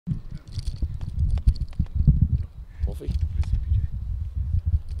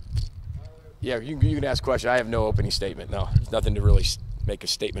Yeah, you can ask a question. I have no opening statement. No, there's nothing to really make a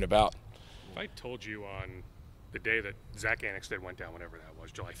statement about. If I told you on the day that Zach Annexstad went down, whatever that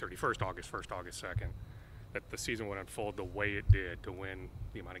was, July 31st, August 1st, August 2nd, that the season would unfold the way it did, to win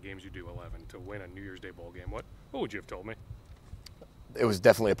the amount of games you do, 11, to win a New Year's Day bowl game, what would you have told me? It was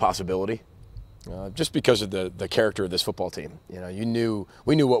definitely a possibility, just because of the character of this football team. You know,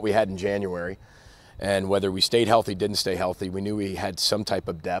 we knew what we had in January, and whether we stayed healthy, didn't stay healthy, we knew we had some type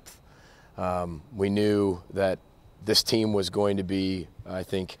of depth. We knew that this team was going to be, I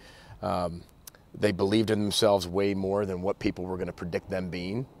think, they believed in themselves way more than what people were going to predict them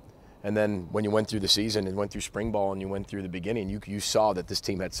being. And then when you went through the season and went through spring ball and you went through the beginning, you saw that this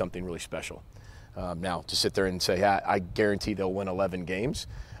team had something really special. Now, to sit there and say, I guarantee they'll win 11 games,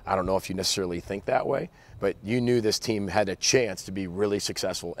 I don't know if you necessarily think that way, but you knew this team had a chance to be really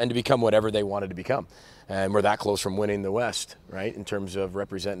successful and to become whatever they wanted to become. And we're that close from winning the West, right, in terms of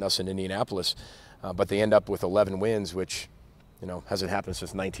representing us in Indianapolis. But they end up with 11 wins, which, you know, hasn't happened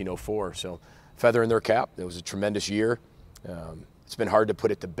since 1904. So feather in their cap. It was a tremendous year. It's been hard to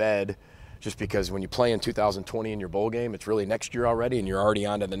put it to bed, just because when you play in 2020 in your bowl game, it's really next year already, and you're already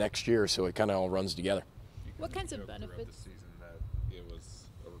on to the next year, so it kind of all runs together. What kinds of benefits? The season that it was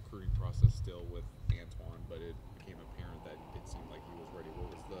a recruiting process still with Antoine, but it became apparent that it seemed like he was ready. What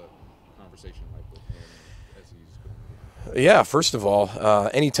was the conversation like with him as he's going? Yeah, first of all,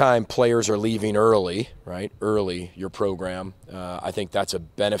 anytime players are leaving early, right, your program, I think that's a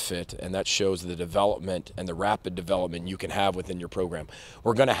benefit, and that shows the development and the rapid development you can have within your program.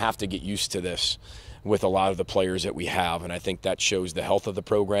 We're going to have to get used to this with a lot of the players that we have, and I think that shows the health of the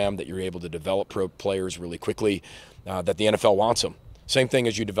program, that you're able to develop players really quickly, that the NFL wants them. Same thing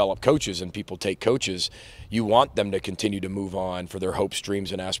as you develop coaches and people take coaches, you want them to continue to move on for their hopes,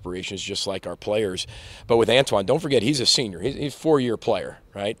 dreams, and aspirations, just like our players. But with Antoine, don't forget, he's a senior. He's a 4-year player,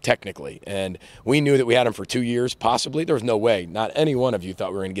 right, technically. And we knew that we had him for 2 years, possibly. There was no way. Not any one of you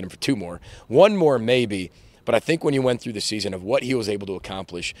thought we were going to get him for 2 more. 1 more maybe. But I think when you went through the season of what he was able to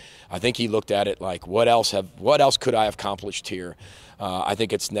accomplish, I think he looked at it like, what else could I have accomplished here? I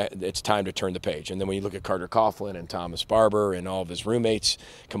think it's time to turn the page. And then when you look at Carter Coughlin and Thomas Barber and all of his roommates,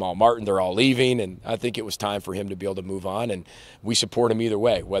 Kamal Martin, they're all leaving, and I think it was time for him to be able to move on. And we support him either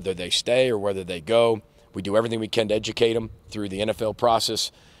way, whether they stay or whether they go. We do everything we can to educate them through the NFL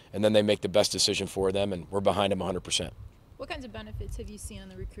process, and then they make the best decision for them, and we're behind them 100%. What kinds of benefits have you seen on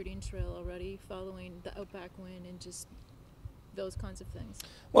the recruiting trail already following the Outback win and just those kinds of things?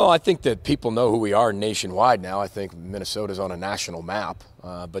 Well, I think that people know who we are nationwide now. I think Minnesota's on a national map,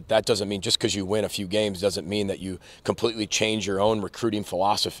 but that doesn't mean just because you win a few games doesn't mean that you completely change your own recruiting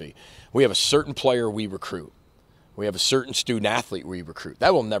philosophy. We have a certain player we recruit. We have a certain student athlete we recruit.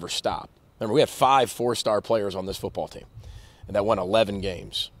 That will never stop. Remember, we have 5 4-star players on this football team, and that won 11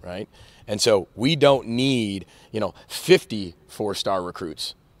 games, right? And so we don't need, 50 4-star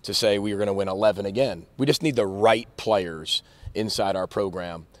recruits to say we are going to win 11 again. We just need the right players inside our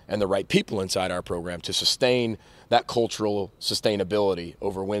program and the right people inside our program to sustain that cultural sustainability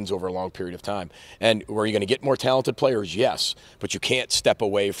over wins over a long period of time. And were you going to get more talented players? Yes, but you can't step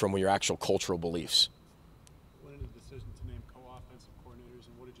away from your actual cultural beliefs. What is the decision to name co-offensive coordinators,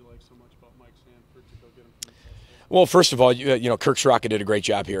 and what did you like so much about Mike Sanford to go get him from the South? Well, first of all, Kirk Sraka did a great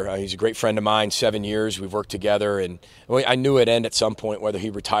job here. He's a great friend of mine, 7 years. We've worked together, and I knew it'd end at some point, whether he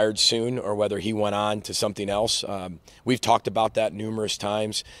retired soon or whether he went on to something else. We've talked about that numerous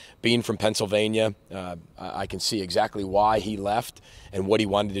times. Being from Pennsylvania, I can see exactly why he left and what he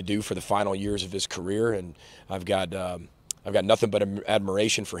wanted to do for the final years of his career, and I've got nothing but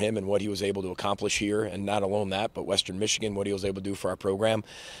admiration for him and what he was able to accomplish here, and not alone that, but Western Michigan, what he was able to do for our program.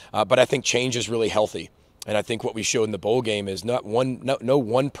 But I think change is really healthy. And I think what we showed in the bowl game is no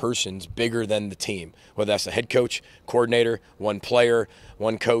one person's bigger than the team, whether that's the head coach, coordinator, one player,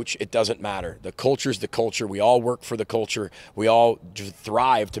 one coach. It doesn't matter. The culture is the culture. We all work for the culture. We all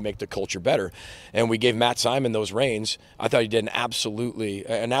thrive to make the culture better. And we gave Matt Simon those reins. I thought he did an absolute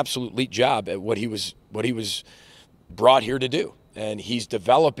elite job at what he was brought here to do. And he's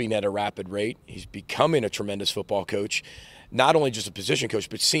developing at a rapid rate. He's becoming a tremendous football coach. Not only just a position coach,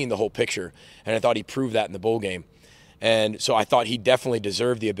 but seeing the whole picture. And I thought he proved that in the bowl game. And so I thought he definitely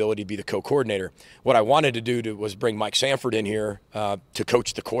deserved the ability to be the co-coordinator. What I wanted to do was bring Mike Sanford in here to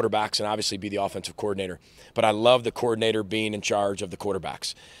coach the quarterbacks and obviously be the offensive coordinator. But I love the coordinator being in charge of the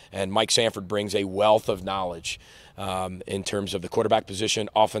quarterbacks. And Mike Sanford brings a wealth of knowledge in terms of the quarterback position,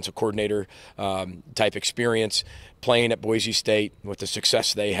 offensive coordinator type experience, playing at Boise State with the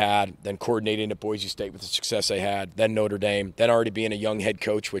success they had, then coordinating at Boise State with the success they had, then Notre Dame, then already being a young head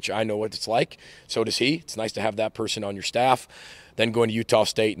coach, which I know what it's like. So does he. It's nice to have that person on your staff. then going to Utah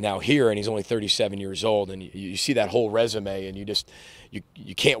State, now here, and he's only 37 years old. And you see that whole resume, and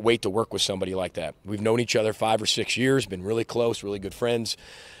you can't wait to work with somebody like that. We've known each other 5 or 6 years, been really close, really good friends.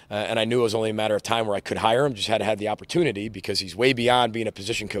 And I knew it was only a matter of time where I could hire him, just had to have the opportunity because he's way beyond being a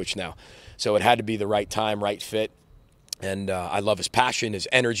position coach now. So it had to be the right time, right fit. And I love his passion, his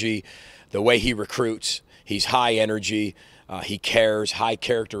energy, the way he recruits. He's high energy. He cares, high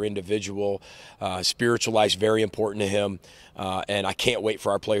character individual, spiritual life's very important to him. And I can't wait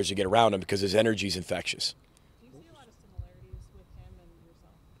for our players to get around him because his energy is infectious. Do you see a lot of similarities with him and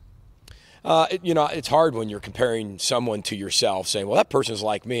yourself? It's hard when you're comparing someone to yourself, saying, well, that person's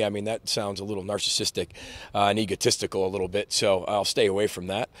like me. I mean, that sounds a little narcissistic and egotistical a little bit, so I'll stay away from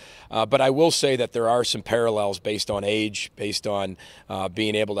that. But I will say that there are some parallels based on age, based on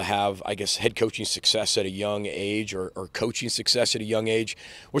being able to have, I guess, head coaching success at a young age or coaching success at a young age,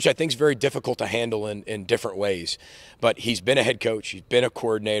 which I think is very difficult to handle in different ways. But he's been a head coach. He's been a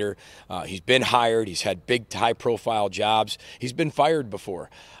coordinator. He's been hired. He's had big, high-profile jobs. He's been fired before.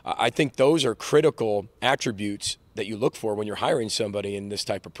 I think those are critical attributes that you look for when you're hiring somebody in this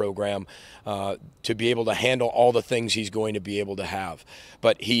type of program to be able to handle all the things he's going to be able to have.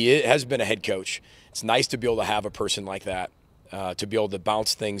 But he has been a head coach. It's nice to be able to have a person like that to be able to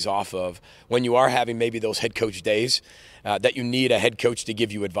bounce things off of when you are having maybe those head coach days that you need a head coach to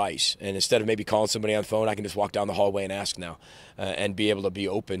give you advice. And instead of maybe calling somebody on the phone, I can just walk down the hallway and ask now and be able to be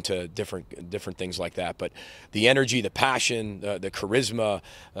open to different things like that. But the energy, the passion, the charisma,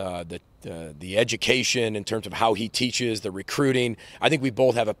 the education in terms of how he teaches, the recruiting. I think we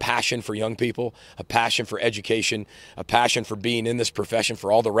both have a passion for young people, a passion for education, a passion for being in this profession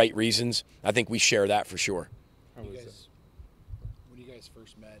for all the right reasons. I think we share that for sure. When you guys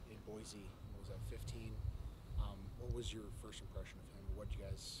first met in Boise, what was that, 15? What was your first impression of him? What did you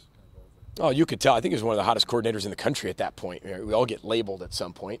guys kind of go over? Oh, you could tell. I think he was one of the hottest coordinators in the country at that point. We all get labeled at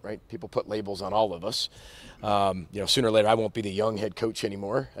some point, right? People put labels on all of us. Sooner or later, I won't be the young head coach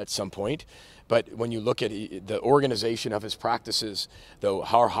anymore at some point. But when you look at the organization of his practices, though,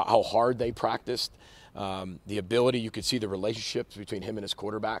 how hard they practiced, the ability, you could see the relationships between him and his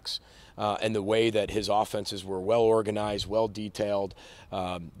quarterbacks, and the way that his offenses were well organized, well detailed,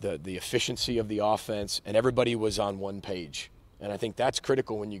 the efficiency of the offense, and everybody was on one page. And I think that's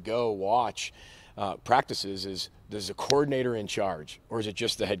critical when you go watch practices is a coordinator in charge, or is it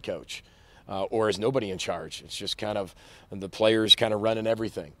just the head coach? Or is nobody in charge? It's just kind of the players kind of running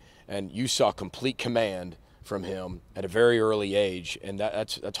everything. And you saw complete command from him at a very early age, and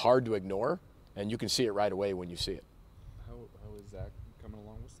that's hard to ignore, and you can see it right away when you see it. How is Zach coming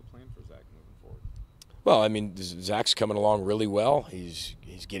along? What's the plan for Zach moving forward? Well, I mean, Zach's coming along really well. He's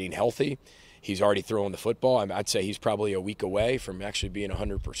getting healthy. He's already throwing the football. I'd say he's probably a week away from actually being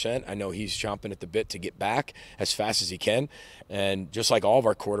 100%. I know he's chomping at the bit to get back as fast as he can. And just like all of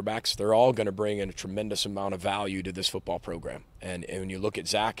our quarterbacks, they're all going to bring in a tremendous amount of value to this football program. And when you look at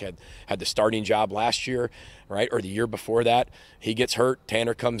Zach, had the starting job last year, right, or the year before that, he gets hurt,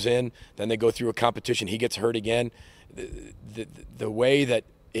 Tanner comes in, then they go through a competition, he gets hurt again. The way that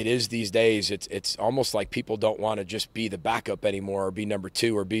it is these days, it's almost like people don't want to just be the backup anymore or be number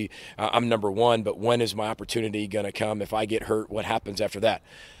two or be I'm number one, but when is my opportunity going to come? If I get hurt, what happens after that?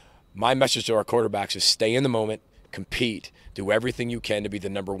 My message to our quarterbacks is stay in the moment, compete, do everything you can to be the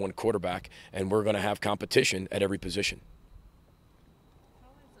number one quarterback, and we're going to have competition at every position. How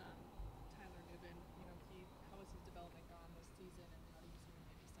has Tyler Newman, how has his development gone this season, and how do you see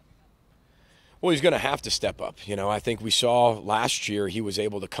him maybe stepping up? Well, he's going to have to step up. I think we saw last year he was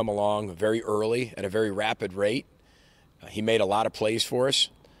able to come along very early at a very rapid rate. He made a lot of plays for us,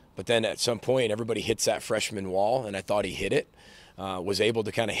 but then at some point everybody hits that freshman wall, and I thought he hit it. Was able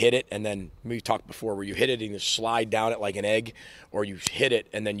to kind of hit it, and then we talked before where you hit it and you slide down it like an egg, or you hit it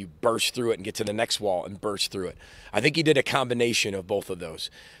and then you burst through it and get to the next wall and burst through it. I think he did a combination of both of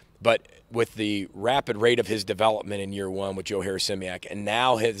those. But with the rapid rate of his development in year one with Joe Harris-Simiak, and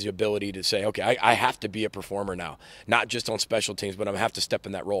now his ability to say, okay, I have to be a performer now, not just on special teams, but I have to step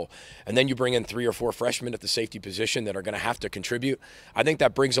in that role. And then you bring in 3 or 4 freshmen at the safety position that are going to have to contribute. I think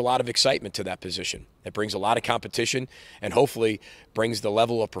that brings a lot of excitement to that position. It brings a lot of competition and hopefully brings the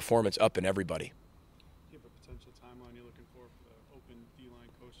level of performance up in everybody. Do you have a potential timeline you're looking for the open D-line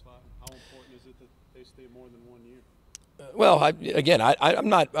coach slot? How important is it that they stay more than 1 year? Well,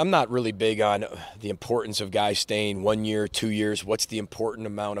 I'm not really big on the importance of guys staying 1 year, 2 years. What's the important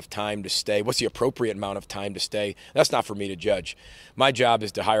amount of time to stay? What's the appropriate amount of time to stay? That's not for me to judge. My job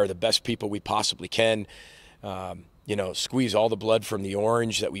is to hire the best people we possibly can. Squeeze all the blood from the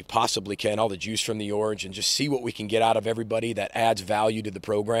orange that we possibly can, all the juice from the orange, and just see what we can get out of everybody that adds value to the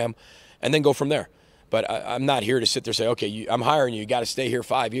program, and then go from there. But I'm not here to sit there and say, okay, I'm hiring you. You got to stay here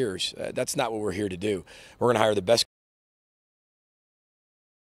 5 years. That's not what we're here to do. We're going to hire the best